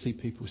live in, to see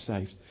people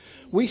saved.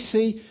 We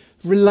see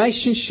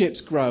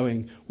relationships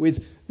growing with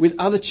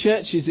other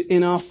churches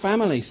in our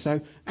family. So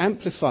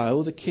Amplify,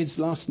 all the kids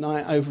last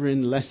night over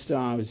in Leicester,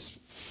 I was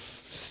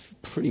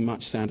pretty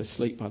much sound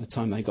asleep by the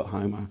time they got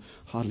home. I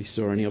hardly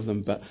saw any of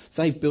them, but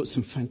they've built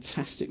some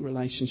fantastic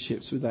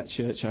relationships with that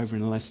church over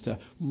in Leicester.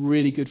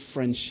 Really good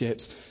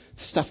friendships.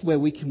 Stuff where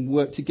we can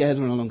work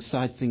together and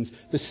alongside things.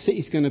 The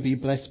city's going to be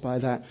blessed by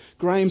that.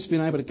 Graham's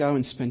been able to go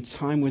and spend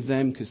time with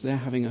them because they've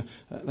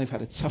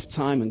had a tough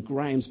time, and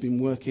Graham's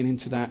been working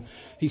into that.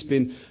 He's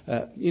been,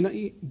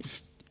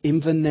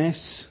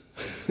 Inverness,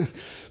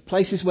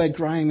 places where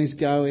Graham is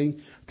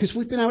going, because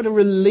we've been able to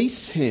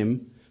release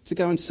him to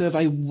go and serve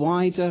a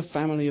wider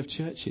family of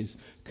churches.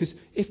 Because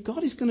if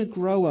God is going to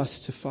grow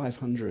us to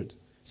 500,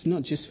 it's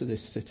not just for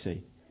this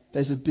city.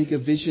 There's a bigger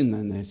vision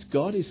than this.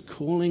 God is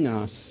calling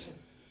us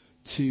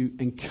to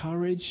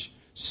encourage,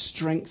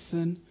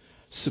 strengthen,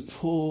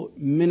 support,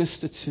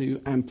 minister to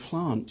and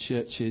plant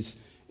churches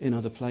in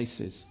other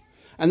places.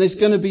 And there's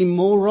going to be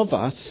more of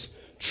us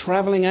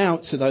travelling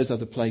out to those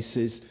other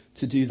places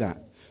to do that.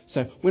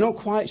 So we're not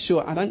quite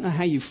sure. I don't know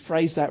how you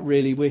phrase that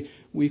really.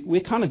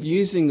 We're kind of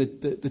using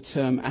the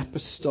term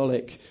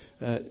apostolic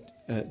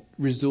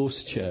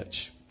resource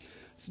church.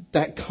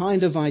 That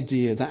kind of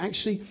idea that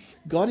actually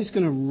God is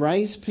going to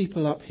raise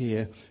people up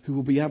here who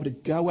will be able to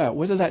go out,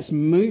 whether that's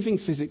moving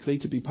physically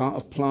to be part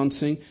of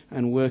planting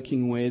and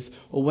working with,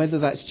 or whether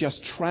that's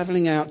just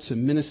travelling out to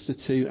minister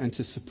to and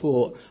to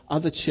support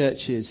other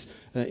churches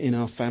in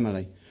our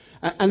family.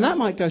 And that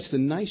might go to the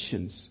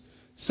nations.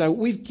 So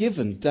we've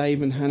given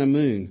Dave and Hannah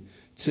Moon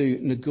to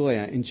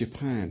Nagoya in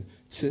Japan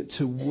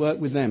to work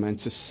with them and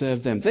to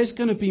serve them. There's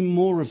going to be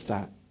more of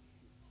that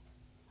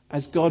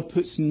as God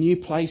puts new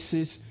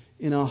places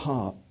in our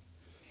heart.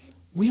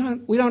 We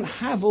don't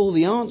have all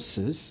the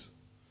answers.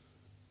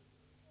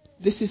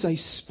 This is a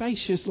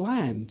spacious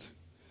land.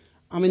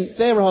 I mean,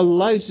 there are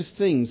loads of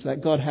things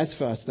that God has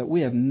for us that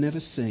we have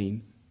never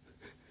seen,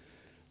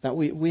 that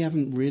we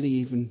haven't really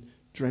even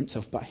dreamt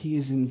of, but He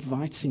is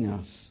inviting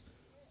us.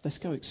 Let's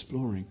go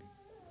exploring.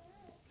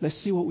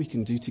 Let's see what we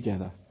can do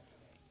together.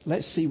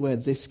 Let's see where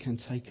this can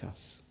take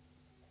us.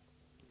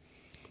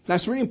 Now,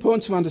 it's really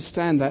important to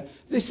understand that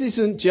this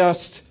isn't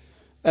just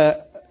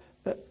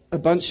a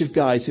bunch of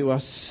guys who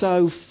are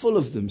so full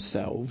of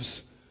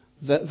themselves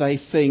that they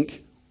think,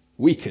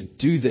 we could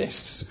do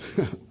this.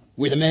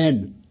 We're the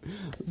men.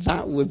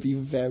 That would be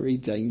very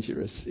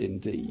dangerous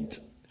indeed.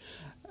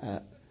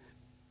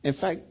 In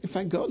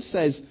fact, God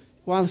says,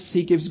 whilst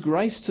He gives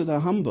grace to the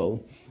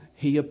humble,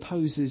 He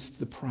opposes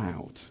the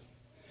proud.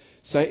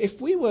 So if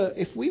we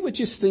were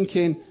just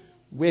thinking,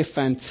 we're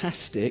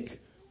fantastic,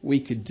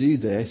 we could do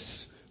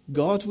this,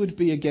 God would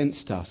be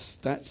against us.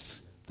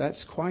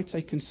 That's quite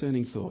a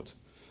concerning thought.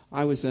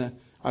 I was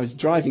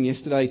driving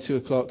yesterday, 2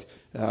 o'clock.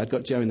 I'd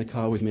got Joe in the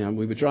car with me, and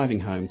we were driving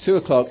home. 2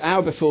 o'clock,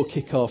 hour before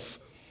kick-off,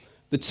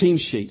 the team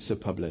sheets are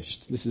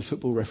published. This is a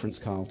football reference,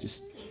 Carl.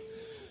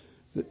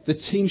 The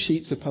team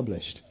sheets are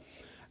published.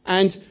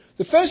 And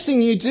the first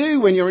thing you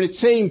do when you're in a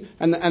team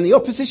and the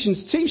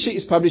opposition's team sheet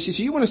is published is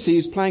you want to see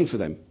who's playing for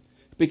them.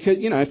 Because,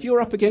 if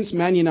you're up against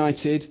Man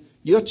United,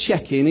 you're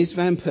checking, is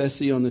Van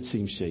Persie on the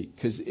team sheet?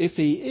 Because if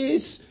he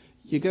is,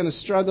 you're going to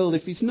struggle.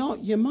 If he's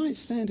not, you might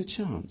stand a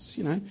chance.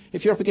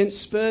 If you're up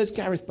against Spurs,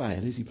 Gareth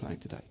Bale, is he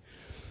playing today?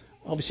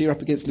 Obviously, you're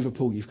up against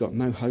Liverpool, you've got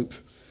no hope.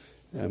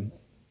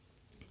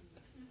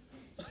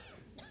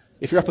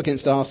 If you're up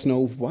against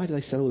Arsenal, why do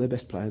they sell all their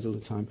best players all the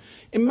time?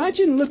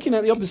 Imagine looking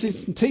at the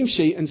opposition team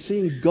sheet and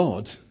seeing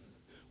God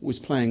was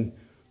playing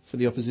for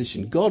the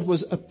opposition. God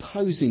was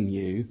opposing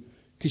you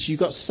because you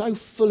got so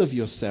full of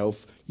yourself,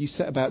 you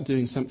set about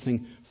doing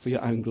something for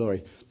your own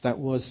glory. That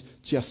was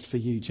just for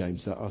you,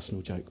 James, that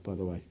Arsenal joke, by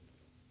the way.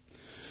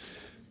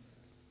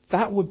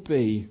 That would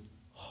be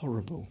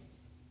horrible.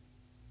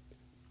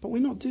 But we're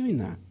not doing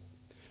that.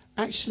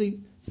 Actually,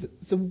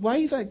 the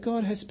way that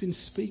God has been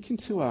speaking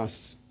to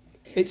us,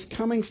 it's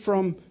coming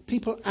from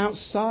people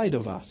outside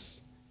of us.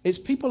 It's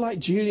people like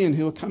Julian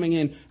who are coming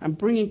in and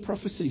bringing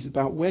prophecies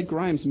about where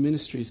Graham's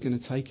ministry is going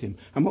to take him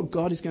and what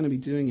God is going to be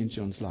doing in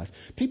John's life.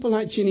 People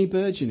like Ginny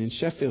Burgeon in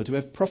Sheffield who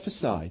have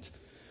prophesied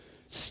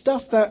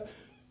stuff that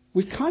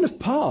we've kind of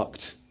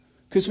parked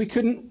because we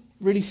couldn't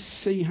really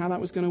see how that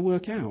was going to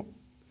work out.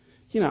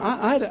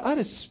 I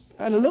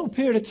had a little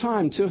period of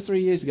time 2 or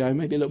 3 years ago,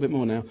 maybe a little bit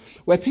more now,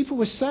 where people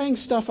were saying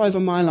stuff over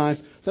my life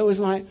that was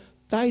like,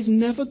 that is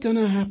never going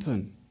to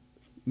happen.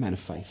 Man of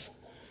faith.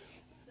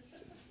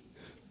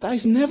 That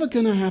is never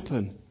going to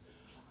happen.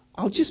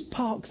 I'll just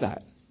park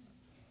that.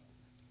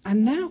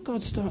 And now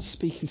God starts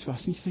speaking to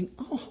us and you think,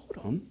 oh, hold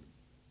on.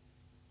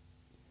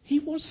 He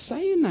was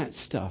saying that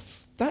stuff.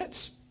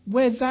 That's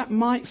where that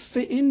might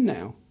fit in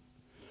now.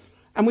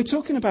 And we're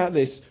talking about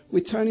this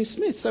with Tony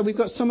Smith. So we've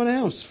got someone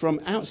else from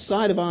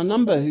outside of our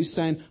number who's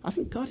saying, I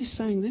think God is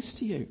saying this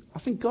to you. I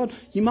think God,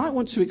 you might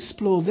want to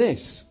explore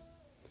this.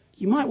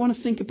 You might want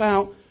to think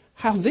about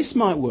how this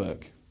might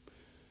work.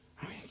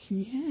 I'm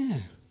thinking, yeah.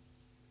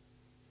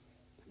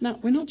 Now,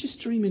 we're not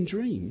just dreaming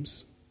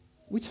dreams.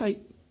 We take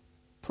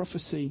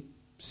prophecy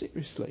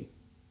seriously.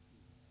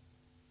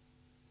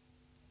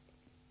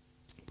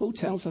 Paul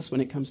tells us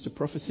when it comes to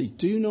prophecy,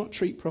 do not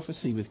treat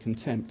prophecy with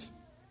contempt.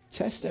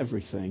 Test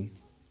everything.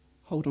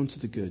 Hold on to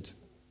the good.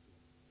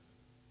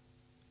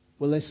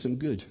 Well, there's some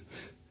good.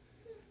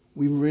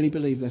 We really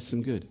believe there's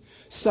some good.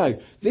 So,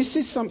 this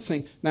is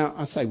something... Now,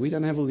 I say we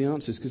don't have all the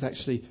answers because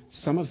actually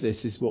some of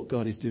this is what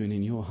God is doing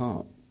in your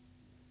heart.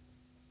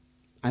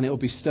 And it will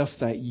be stuff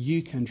that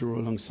you can draw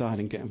alongside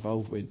and get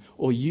involved with.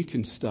 Or you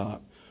can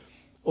start.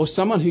 Or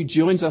someone who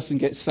joins us and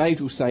gets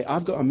saved will say,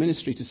 I've got a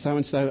ministry to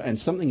so-and-so, and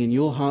something in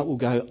your heart will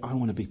go, I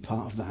want to be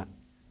part of that.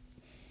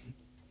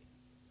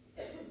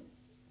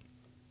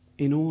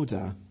 In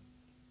order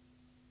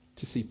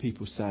to see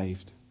people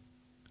saved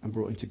and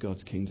brought into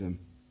God's kingdom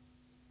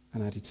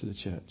and added to the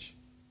church.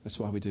 That's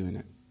why we're doing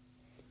it.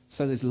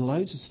 So there's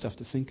loads of stuff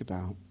to think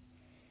about.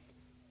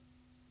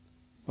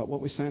 But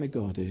what we're saying to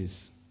God is,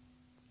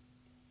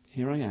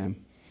 here I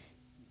am.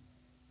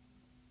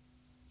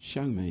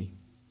 Show me.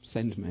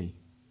 Send me.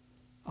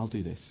 I'll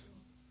do this.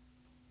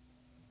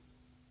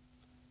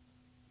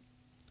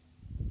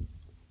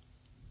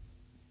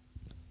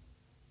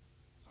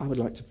 I would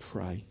like to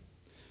pray.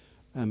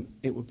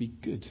 It would be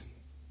good.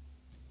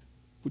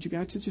 Would you be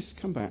able to just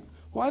come back?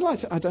 Well,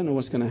 I don't know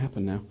what's going to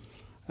happen now.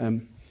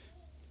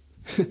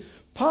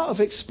 Part of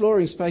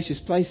exploring spacious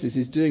places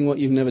is doing what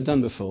you've never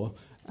done before,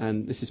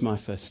 and this is my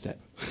first step.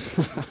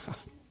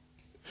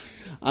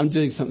 I'm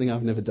doing something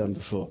I've never done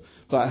before.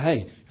 But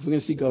hey, if we're going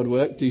to see God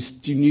work, do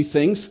new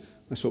things,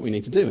 that's what we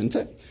need to do, isn't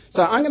it?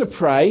 So I'm going to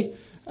pray.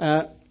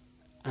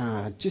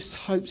 Just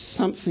hope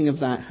something of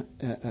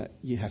that,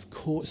 you have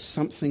caught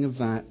something of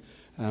that.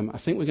 I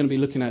think we're going to be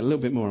looking at it a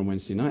little bit more on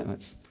Wednesday night.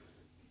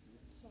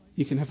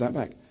 You can have that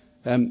back.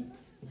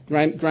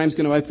 Graham's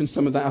going to open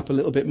some of that up a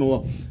little bit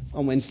more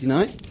on Wednesday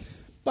night.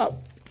 But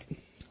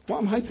what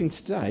I'm hoping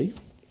today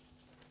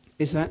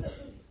is that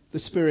the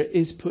Spirit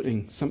is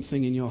putting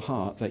something in your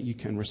heart that you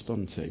can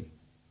respond to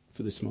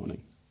for this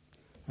morning.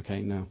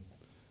 Okay, now,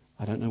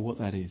 I don't know what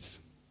that is,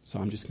 so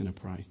I'm just going to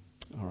pray.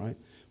 All right?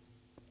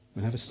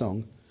 We'll have a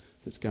song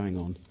that's going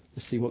on.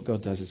 Let's see what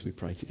God does as we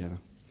pray together.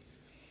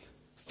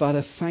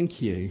 Father,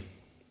 thank you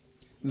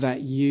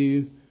that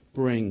you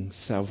bring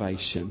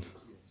salvation.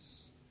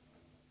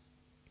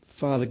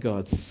 Father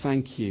God,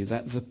 thank you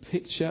that the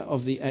picture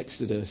of the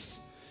Exodus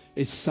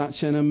is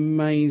such an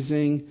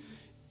amazing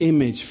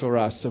image for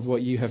us of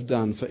what you have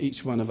done for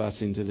each one of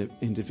us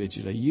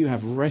individually. You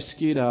have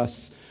rescued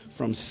us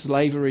from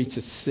slavery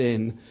to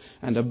sin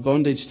and a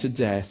bondage to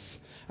death,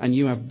 and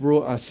you have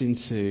brought us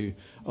into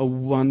a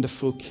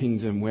wonderful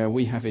kingdom where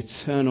we have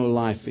eternal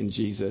life in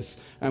Jesus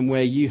and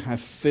where you have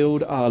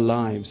filled our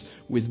lives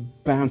with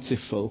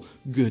bountiful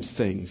good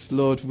things.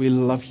 Lord, we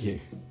love you.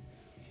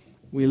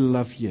 We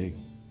love you.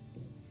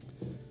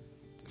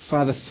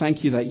 Father,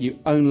 thank you that you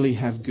only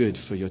have good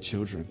for your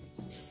children.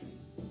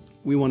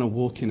 We want to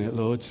walk in it,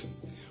 Lord.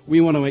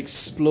 We want to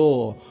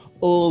explore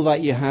all that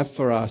you have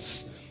for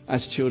us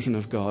as children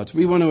of God.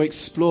 We want to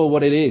explore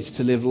what it is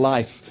to live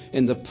life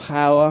in the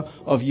power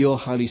of your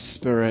Holy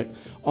Spirit,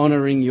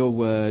 honouring your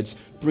words,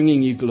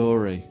 bringing you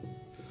glory.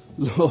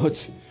 Lord,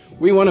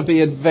 we want to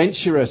be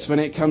adventurous when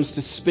it comes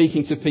to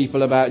speaking to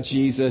people about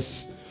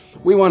Jesus.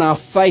 We want our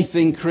faith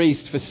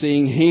increased for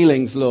seeing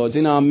healings, Lord,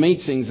 in our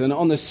meetings and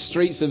on the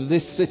streets of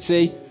this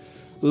city.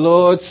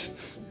 Lord,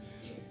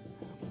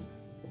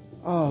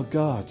 oh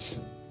God,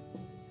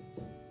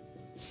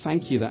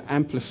 thank you that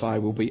Amplify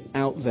will be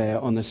out there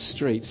on the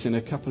streets in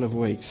a couple of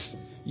weeks.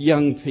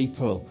 Young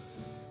people.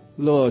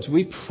 Lord,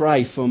 we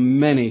pray for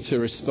many to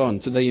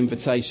respond to the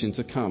invitation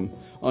to come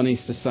on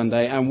Easter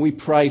Sunday, and we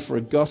pray for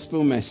a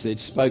gospel message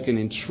spoken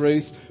in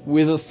truth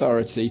with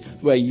authority,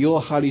 where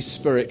your Holy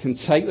Spirit can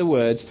take the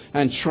words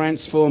and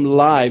transform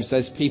lives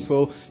as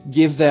people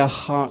give their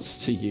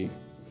hearts to you.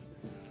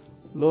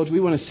 Lord, we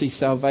want to see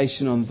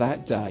salvation on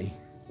that day.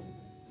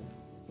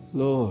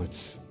 Lord,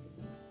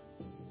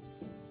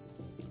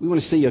 we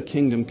want to see your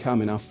kingdom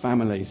come in our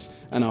families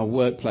and our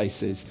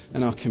workplaces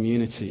and our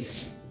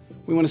communities.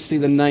 We want to see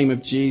the name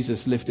of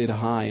Jesus lifted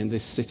high in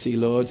this city,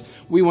 Lord.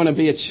 We want to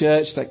be a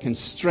church that can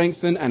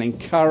strengthen and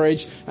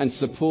encourage and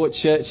support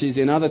churches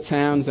in other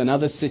towns and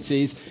other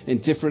cities in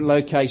different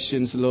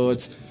locations, Lord.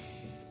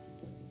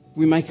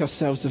 We make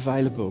ourselves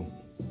available.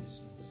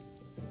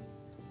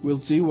 We'll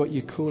do what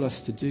you call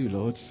us to do,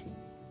 Lord.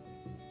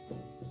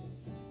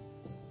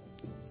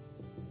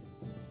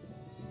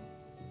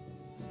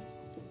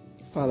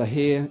 Father,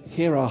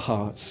 hear our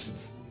hearts.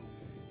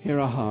 Hear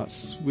our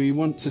hearts. We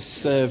want to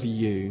serve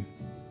you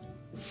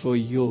for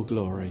your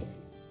glory.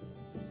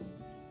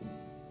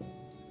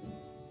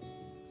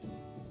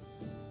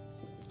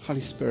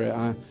 Holy Spirit,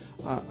 I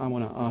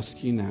want to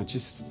ask you now,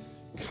 just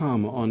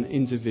come on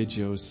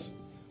individuals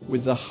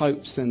with the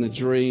hopes and the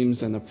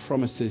dreams and the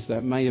promises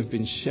that may have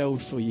been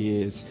shelved for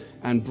years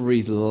and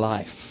breathe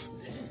life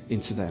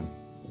into them.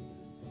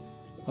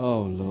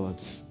 Oh, Lord.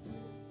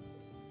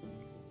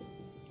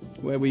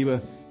 Where we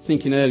were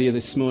thinking earlier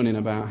this morning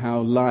about how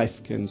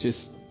life can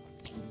just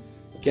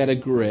get a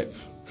grip,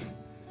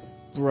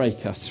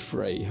 break us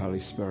free, Holy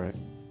Spirit.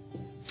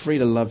 Free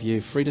to love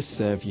you, free to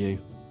serve you,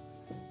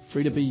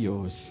 free to be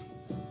yours.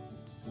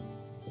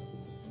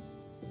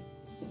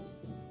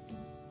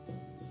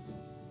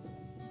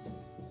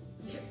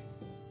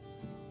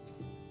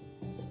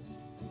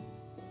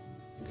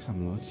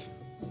 Come, Lord.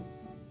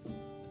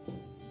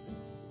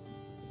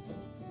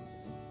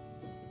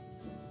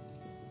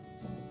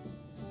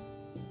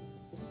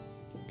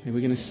 Okay, we're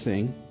going to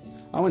sing.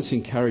 I want to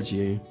encourage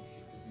you,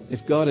 if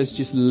God has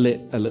just lit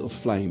a little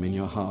flame in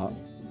your heart,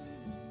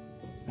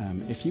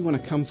 if you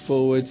want to come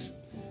forward,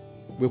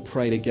 we'll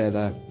pray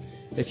together.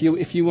 If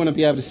you want to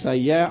be able to say,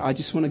 yeah, I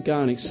just want to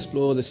go and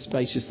explore the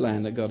spacious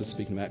land that God is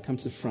speaking about, come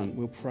to the front.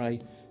 We'll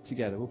pray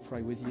together. We'll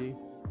pray with you.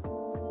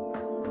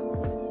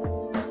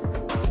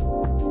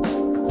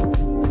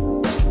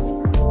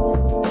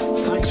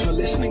 Thanks for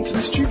listening to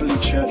this Jubilee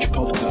Church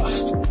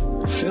podcast.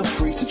 Feel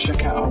free to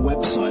check out our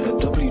website at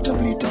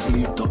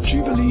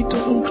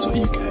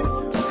www.jubilee.org.uk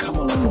and come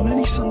along on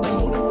any Sunday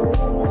morning.